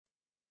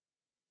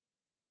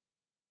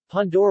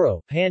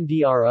Pandoro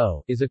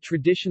Pandoro is a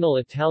traditional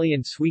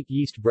Italian sweet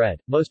yeast bread,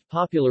 most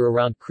popular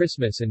around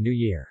Christmas and New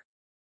Year.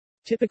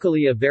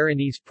 Typically a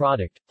Veronese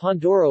product,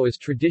 Pandoro is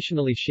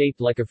traditionally shaped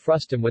like a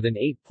frustum with an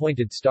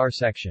 8-pointed star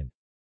section.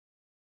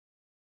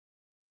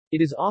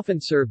 It is often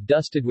served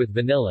dusted with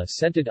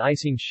vanilla-scented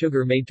icing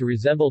sugar made to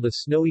resemble the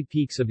snowy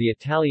peaks of the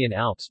Italian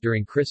Alps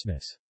during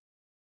Christmas.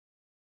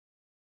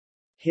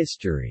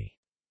 History.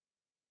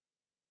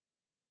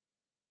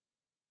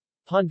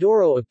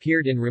 Pandoro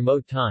appeared in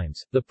remote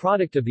times, the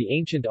product of the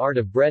ancient art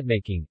of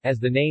breadmaking, as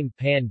the name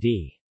pan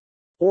di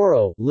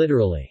oro,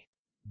 literally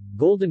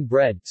golden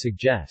bread,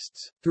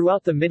 suggests.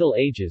 Throughout the Middle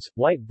Ages,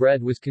 white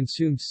bread was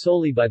consumed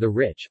solely by the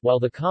rich, while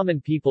the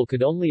common people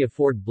could only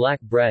afford black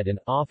bread and,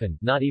 often,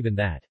 not even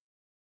that.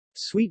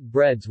 Sweet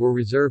breads were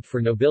reserved for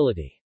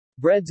nobility.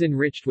 Breads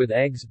enriched with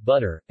eggs,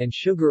 butter, and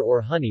sugar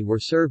or honey were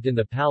served in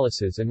the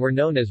palaces and were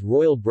known as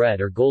royal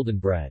bread or golden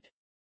bread.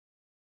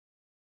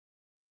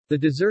 The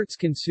desserts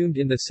consumed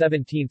in the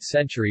 17th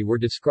century were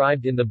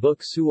described in the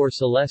book Suor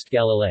Celeste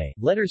Galilei,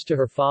 Letters to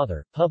Her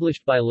Father,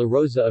 published by La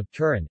Rosa of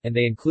Turin, and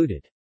they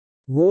included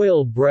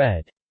royal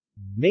bread,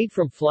 made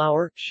from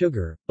flour,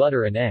 sugar,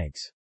 butter and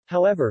eggs.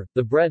 However,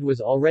 the bread was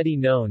already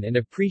known and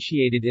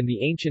appreciated in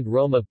the ancient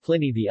Rome of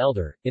Pliny the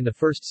Elder, in the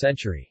 1st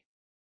century.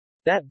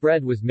 That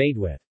bread was made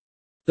with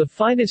the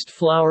finest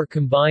flour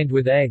combined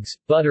with eggs,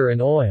 butter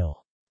and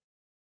oil.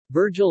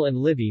 Virgil and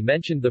Livy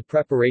mentioned the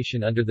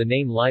preparation under the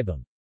name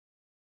libum.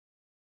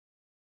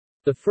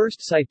 The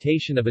first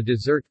citation of a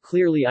dessert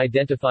clearly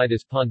identified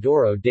as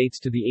Pandoro dates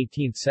to the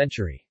 18th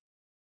century.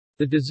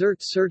 The dessert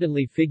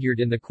certainly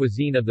figured in the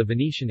cuisine of the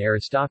Venetian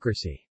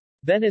aristocracy.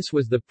 Venice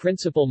was the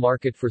principal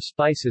market for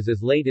spices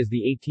as late as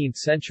the 18th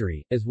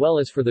century, as well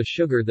as for the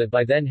sugar that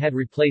by then had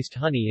replaced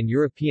honey in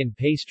European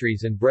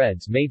pastries and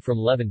breads made from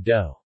leavened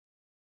dough.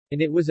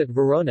 And it was at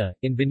Verona,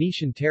 in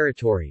Venetian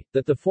territory,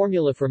 that the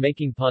formula for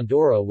making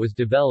Pandoro was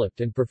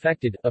developed and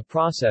perfected, a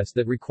process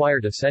that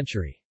required a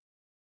century.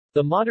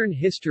 The modern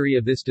history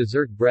of this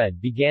dessert bread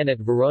began at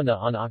Verona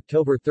on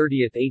October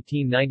 30,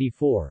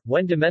 1894,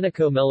 when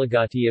Domenico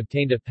Meligati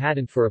obtained a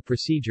patent for a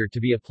procedure to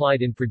be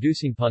applied in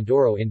producing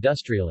Pandoro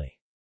industrially.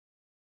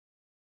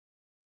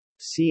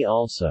 See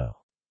also: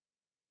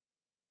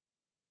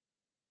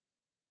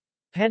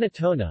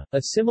 Panettone,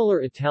 a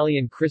similar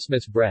Italian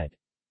Christmas bread.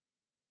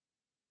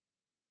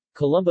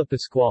 Colomba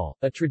Pasquale,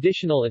 a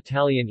traditional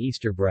Italian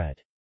Easter bread.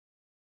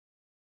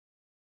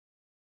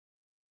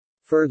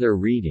 Further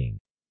reading: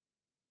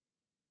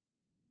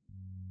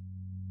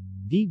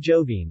 Di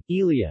Giovine,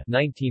 Elia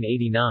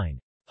 1989.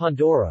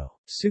 Pandoro.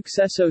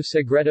 Successo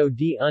segreto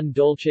di un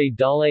dolce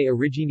dalle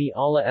origini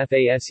alla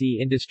fase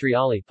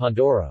industriale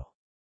Pandoro.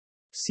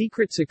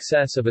 Secret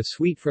success of a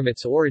sweet from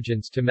its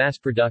origins to mass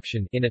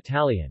production, in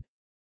Italian.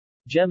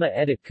 Gemma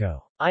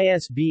Editco.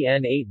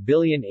 ISBN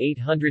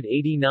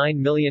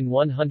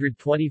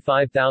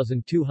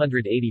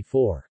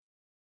 8889125284.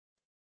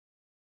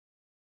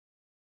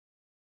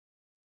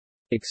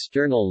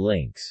 External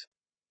links: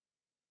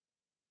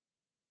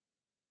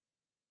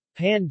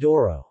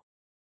 Pandoro